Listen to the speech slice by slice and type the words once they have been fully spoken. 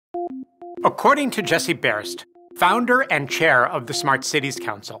According to Jesse Berst, founder and chair of the Smart Cities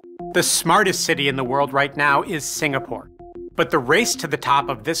Council, the smartest city in the world right now is Singapore. But the race to the top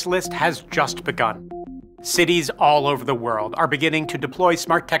of this list has just begun. Cities all over the world are beginning to deploy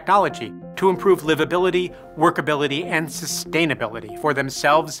smart technology to improve livability, workability, and sustainability for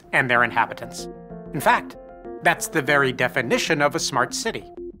themselves and their inhabitants. In fact, that's the very definition of a smart city.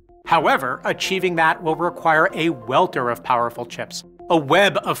 However, achieving that will require a welter of powerful chips, a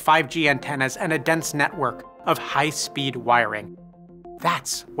web of 5G antennas, and a dense network of high-speed wiring.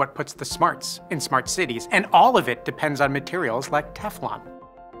 That's what puts the smarts in smart cities, and all of it depends on materials like Teflon.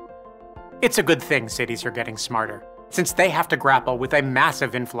 It's a good thing cities are getting smarter, since they have to grapple with a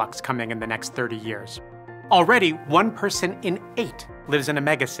massive influx coming in the next 30 years. Already, 1 person in 8 lives in a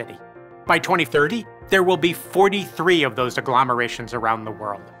megacity. By 2030, there will be 43 of those agglomerations around the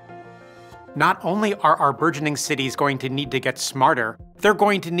world. Not only are our burgeoning cities going to need to get smarter, they're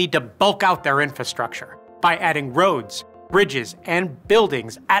going to need to bulk out their infrastructure by adding roads, bridges, and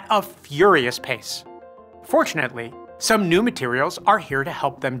buildings at a furious pace. Fortunately, some new materials are here to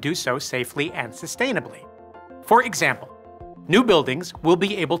help them do so safely and sustainably. For example, new buildings will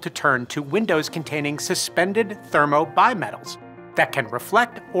be able to turn to windows containing suspended thermo-bimetals that can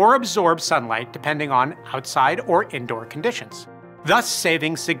reflect or absorb sunlight depending on outside or indoor conditions, thus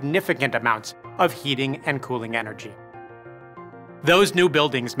saving significant amounts of heating and cooling energy. Those new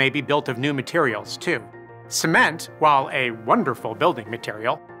buildings may be built of new materials, too. Cement, while a wonderful building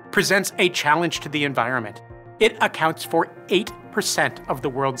material, presents a challenge to the environment. It accounts for 8% of the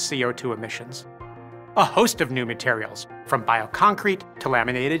world's CO2 emissions. A host of new materials, from bioconcrete to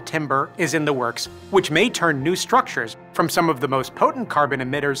laminated timber, is in the works, which may turn new structures from some of the most potent carbon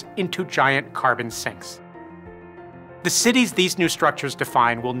emitters into giant carbon sinks. The cities these new structures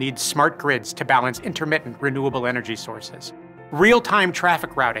define will need smart grids to balance intermittent renewable energy sources, real-time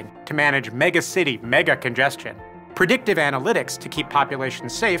traffic routing to manage mega-city mega-congestion, predictive analytics to keep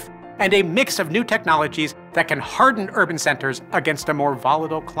populations safe, and a mix of new technologies that can harden urban centers against a more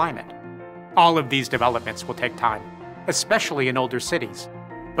volatile climate. All of these developments will take time, especially in older cities.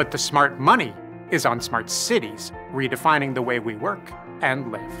 But the smart money is on smart cities, redefining the way we work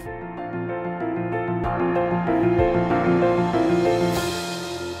and live.